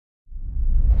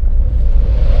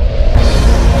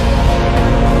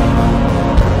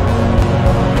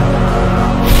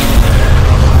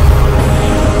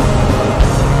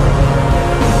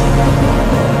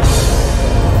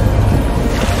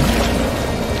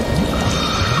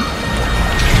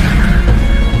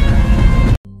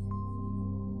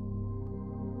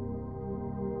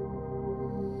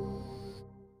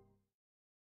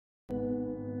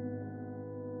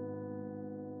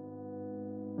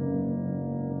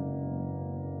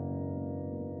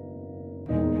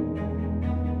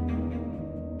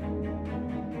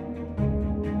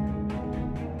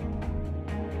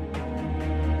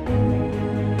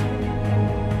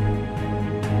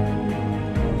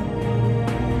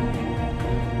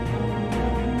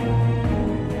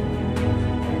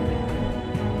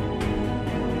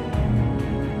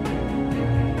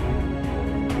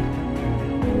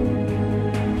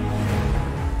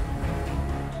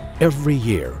Every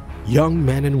year, young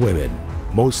men and women,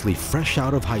 mostly fresh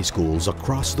out of high schools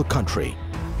across the country,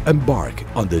 embark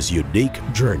on this unique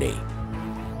journey.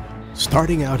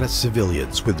 Starting out as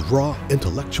civilians with raw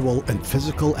intellectual and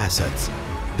physical assets,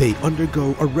 they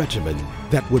undergo a regimen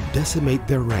that would decimate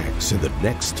their ranks in the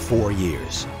next 4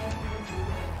 years.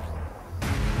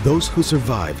 Those who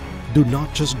survive do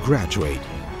not just graduate,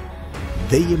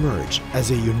 they emerge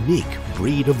as a unique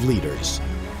breed of leaders.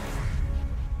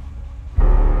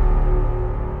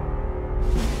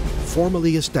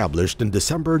 Formally established in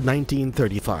December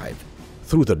 1935,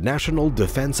 through the National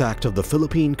Defense Act of the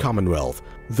Philippine Commonwealth,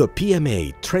 the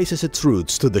PMA traces its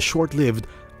roots to the short-lived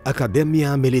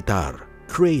Academia Militar,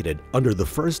 created under the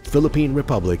First Philippine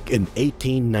Republic in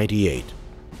 1898.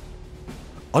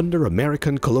 Under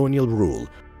American colonial rule,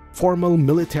 formal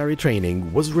military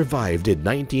training was revived in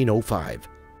 1905.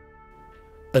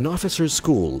 An officer's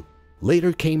school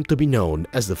later came to be known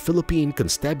as the Philippine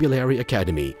Constabulary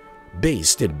Academy,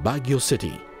 based in Baguio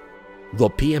City. The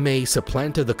PMA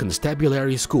supplanted the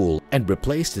Constabulary School and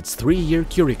replaced its 3-year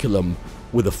curriculum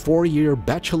with a 4-year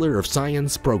Bachelor of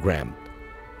Science program.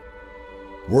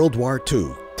 World War II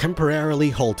temporarily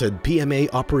halted PMA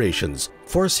operations,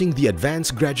 forcing the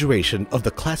advanced graduation of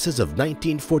the classes of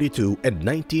 1942 and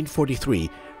 1943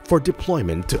 for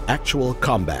deployment to actual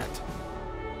combat.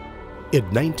 In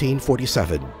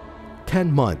 1947, 10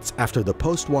 months after the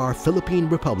post-war Philippine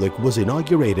Republic was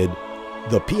inaugurated,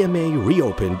 the PMA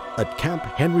reopened at Camp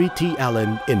Henry T.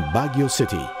 Allen in Baguio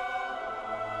City.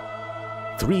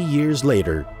 3 years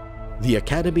later, the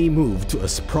Academy moved to a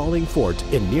sprawling fort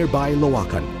in nearby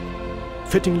Loacan,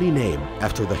 fittingly named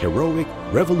after the heroic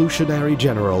Revolutionary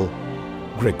General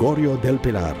Gregorio del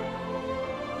Pilar.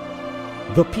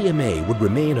 The PMA would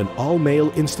remain an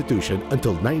all-male institution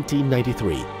until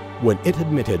 1993, when it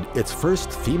admitted its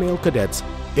first female cadets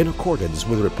in accordance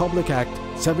with Republic Act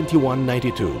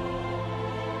 7192.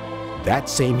 That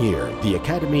same year, the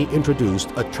Academy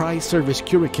introduced a tri-service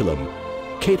curriculum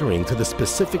catering to the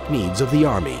specific needs of the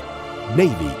Army,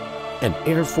 Navy, and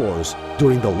Air Force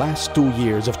during the last 2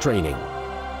 years of training.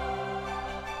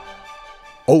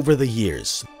 Over the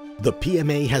years, the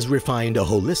PMA has refined a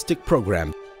holistic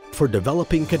program for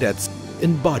developing cadets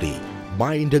in body,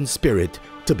 mind, and spirit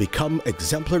to become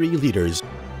exemplary leaders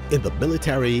in the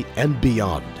military and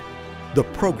beyond. The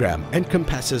program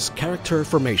encompasses character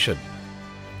formation,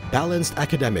 balanced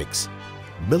academics,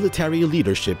 military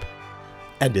leadership,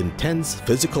 and intense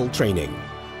physical training.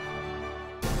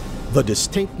 The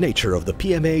distinct nature of the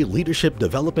PMA Leadership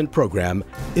Development Program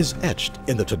is etched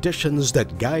in the traditions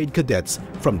that guide cadets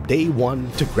from day one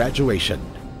to graduation.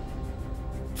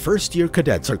 First-year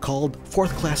cadets are called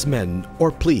fourth-class men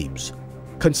or plebes,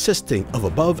 consisting of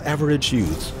above-average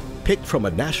youths picked from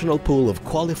a national pool of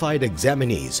qualified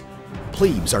examinees.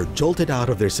 Plebes are jolted out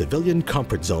of their civilian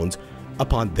comfort zones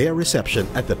upon their reception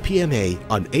at the PMA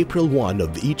on April 1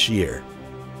 of each year.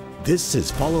 This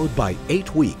is followed by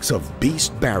 8 weeks of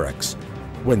beast barracks,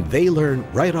 when they learn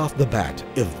right off the bat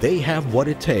if they have what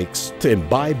it takes to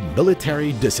imbibe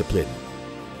military discipline.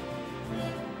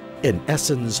 In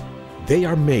essence, they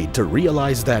are made to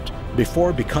realize that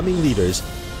before becoming leaders,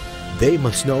 they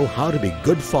must know how to be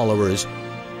good followers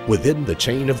within the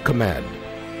chain of command.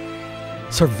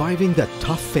 Surviving that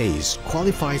tough phase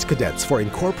qualifies cadets for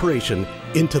incorporation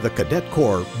into the Cadet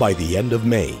Corps by the end of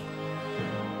May.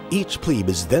 Each plebe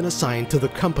is then assigned to the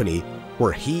company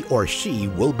where he or she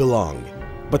will belong.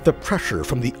 But the pressure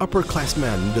from the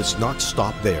upperclassmen does not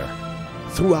stop there.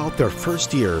 Throughout their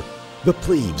first year, the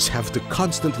plebes have to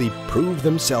constantly prove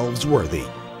themselves worthy.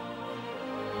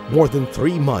 More than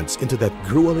 3 months into that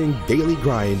grueling daily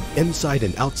grind inside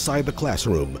and outside the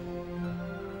classroom,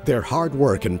 their hard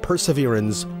work and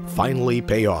perseverance finally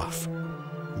pay off.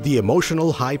 The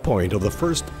emotional high point of the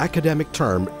first academic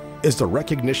term is the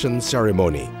recognition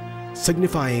ceremony,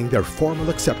 signifying their formal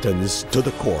acceptance to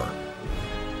the Corps.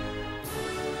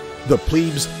 The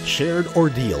plebes' shared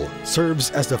ordeal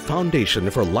serves as the foundation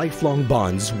for lifelong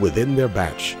bonds within their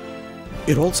batch.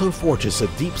 It also forges a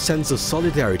deep sense of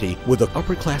solidarity with the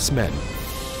upperclassmen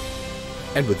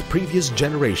and with previous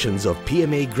generations of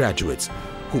PMA graduates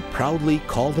who proudly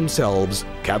call themselves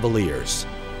Cavaliers.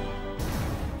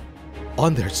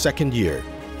 On their second year,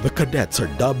 the cadets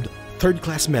are dubbed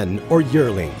third-class men or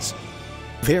yearlings.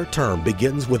 Their term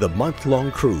begins with a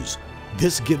month-long cruise.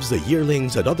 This gives the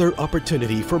yearlings another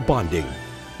opportunity for bonding,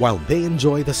 while they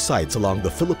enjoy the sights along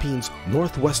the Philippines'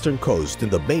 northwestern coast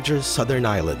and the major southern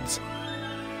islands.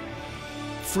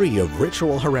 Free of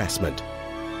ritual harassment,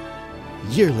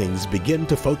 yearlings begin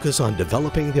to focus on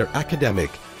developing their academic,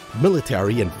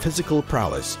 military, and physical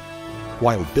prowess,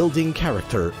 while building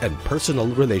character and personal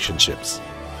relationships.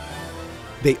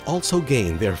 they also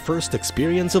gain their first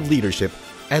experience of leadership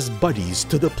as buddies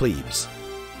to the plebes.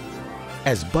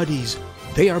 As buddies,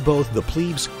 they are both the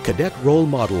plebes' cadet role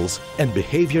models and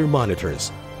behavior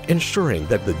monitors, ensuring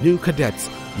that the new cadets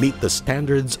meet the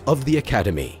standards of the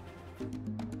Academy.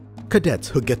 Cadets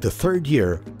who get to third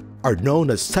year are known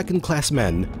as second-class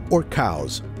men or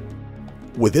cows.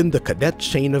 Within the cadet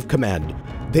chain of command,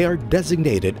 they are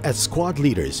designated as squad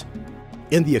leaders.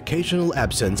 In the occasional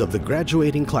absence of the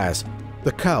graduating class,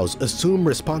 the cows assume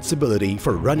responsibility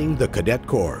for running the Cadet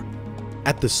Corps.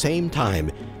 At the same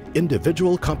time,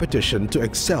 individual competition to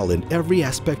excel in every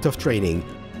aspect of training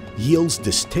yields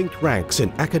distinct ranks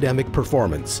in academic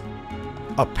performance.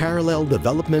 A parallel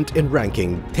development in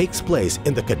ranking takes place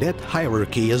in the cadet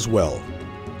hierarchy as well.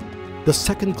 The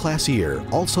second-class year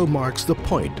also marks the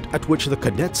point at which the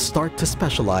cadets start to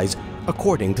specialize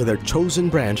according to their chosen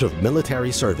branch of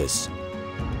military service.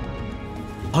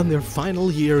 On their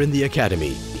final year in the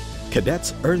Academy,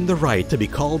 cadets earn the right to be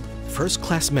called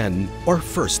first-class men or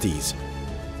firsties.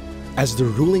 As the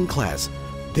ruling class,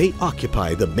 they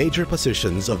occupy the major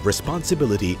positions of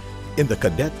responsibility in the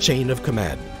cadet chain of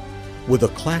command, with a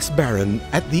class baron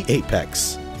at the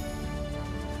apex.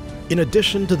 In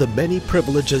addition to the many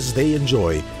privileges they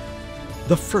enjoy,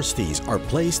 the firsties are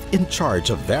placed in charge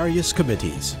of various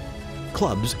committees,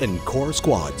 clubs, and corps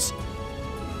squads.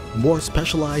 More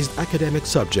specialized academic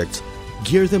subjects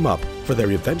gear them up for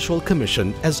their eventual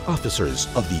commission as officers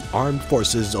of the Armed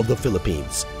Forces of the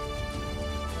Philippines.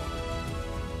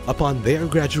 Upon their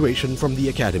graduation from the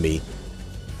Academy,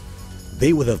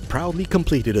 they would have proudly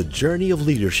completed a journey of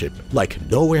leadership like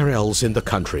nowhere else in the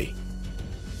country.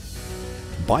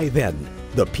 By then,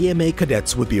 the PMA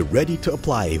cadets would be ready to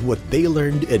apply what they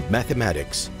learned in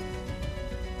mathematics,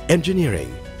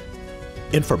 engineering,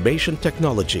 information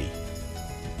technology,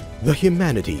 the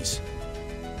humanities,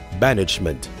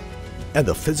 management, and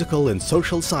the physical and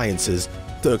social sciences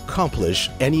to accomplish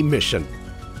any mission.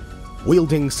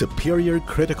 Wielding superior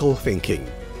critical thinking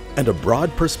and a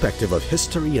broad perspective of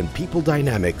history and people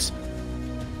dynamics,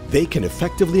 they can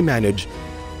effectively manage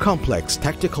complex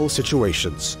tactical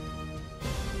situations.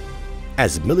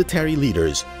 As military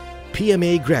leaders,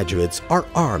 PMA graduates are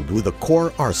armed with a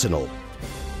core arsenal,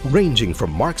 ranging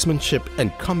from marksmanship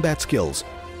and combat skills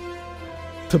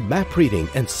to map reading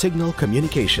and signal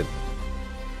communication,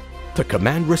 to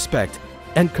command respect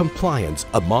and compliance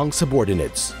among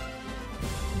subordinates.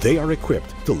 They are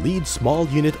equipped to lead small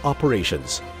unit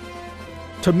operations,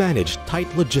 to manage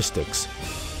tight logistics,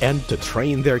 and to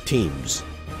train their teams.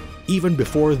 Even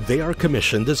before they are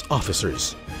commissioned as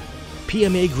officers,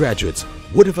 PMA graduates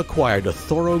would have acquired a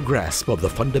thorough grasp of the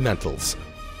fundamentals,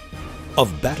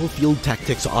 of battlefield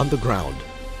tactics on the ground,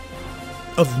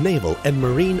 of naval and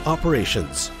marine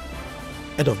operations,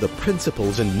 and of the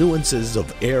principles and nuances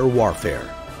of air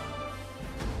warfare.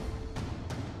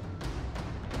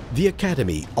 The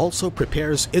Academy also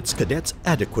prepares its cadets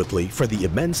adequately for the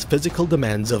immense physical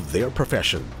demands of their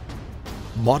profession.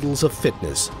 Models of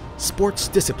fitness, sports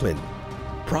discipline,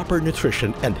 proper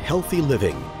nutrition, and healthy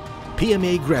living,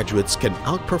 PMA graduates can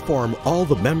outperform all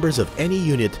the members of any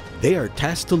unit they are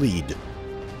tasked to lead,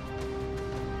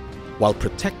 while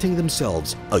protecting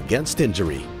themselves against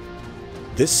injury.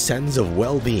 This sense of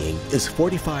well-being is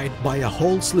fortified by a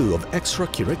whole slew of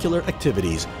extracurricular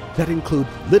activities that include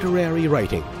literary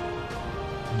writing,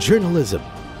 journalism,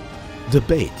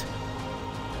 debate,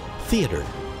 theater,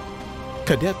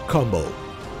 cadet combo,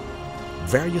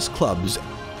 various clubs,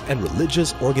 and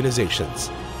religious organizations.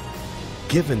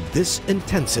 Given this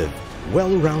intensive,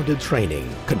 well-rounded training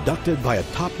conducted by a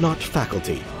top-notch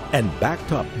faculty and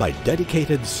backed up by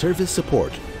dedicated service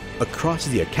support across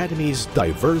the Academy's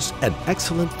diverse and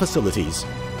excellent facilities,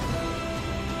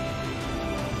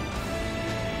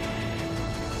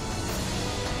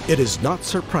 it is not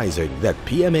surprising that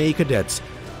PMA cadets,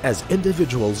 as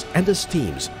individuals and as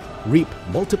teams, reap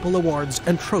multiple awards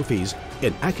and trophies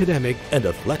in academic and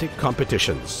athletic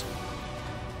competitions.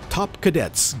 Top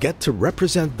cadets get to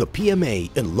represent the PMA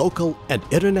in local and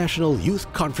international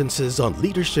youth conferences on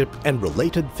leadership and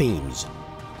related themes.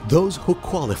 Those who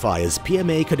qualify as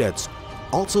PMA cadets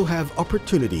also have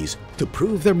opportunities to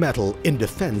prove their mettle in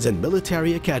defense and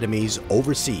military academies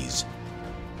overseas.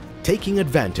 Taking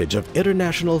advantage of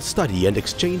international study and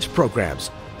exchange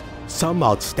programs, some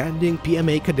outstanding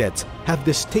PMA cadets have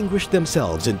distinguished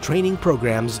themselves in training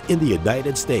programs in the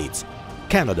United States,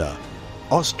 Canada,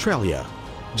 Australia,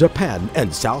 Japan,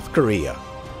 and South Korea.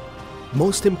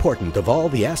 Most important of all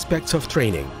the aspects of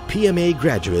training, PMA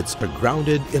graduates are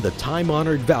grounded in the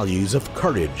time-honored values of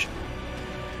courage,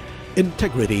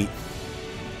 integrity,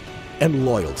 and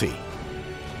loyalty.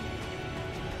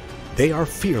 They are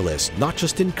fearless not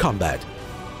just in combat,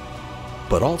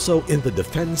 but also in the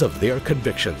defense of their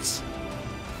convictions.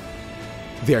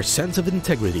 Their sense of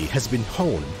integrity has been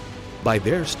honed by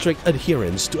their strict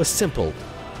adherence to a simple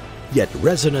yet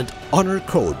resonant honor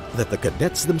code that the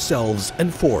cadets themselves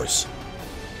enforce.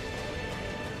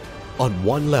 On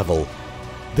one level,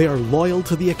 they are loyal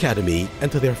to the Academy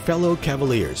and to their fellow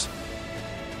Cavaliers.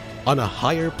 On a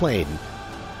higher plane,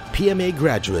 PMA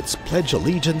graduates pledge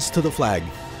allegiance to the flag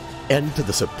and to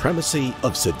the supremacy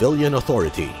of civilian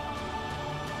authority.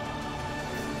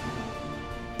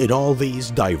 In all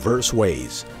these diverse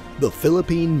ways, the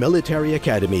Philippine Military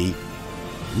Academy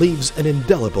leaves an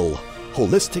indelible,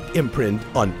 holistic imprint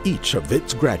on each of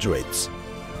its graduates.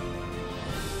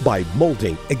 By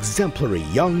molding exemplary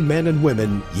young men and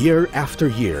women year after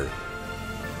year,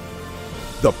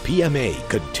 the PMA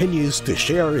continues to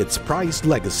share its prized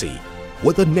legacy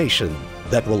with a nation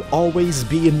that will always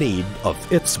be in need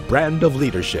of its brand of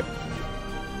leadership.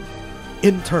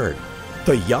 In turn,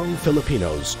 the young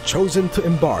Filipinos chosen to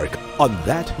embark on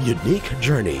that unique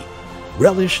journey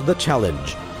relish the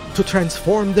challenge to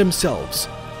transform themselves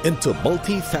into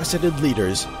multifaceted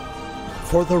leaders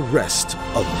for the rest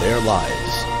of their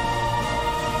lives.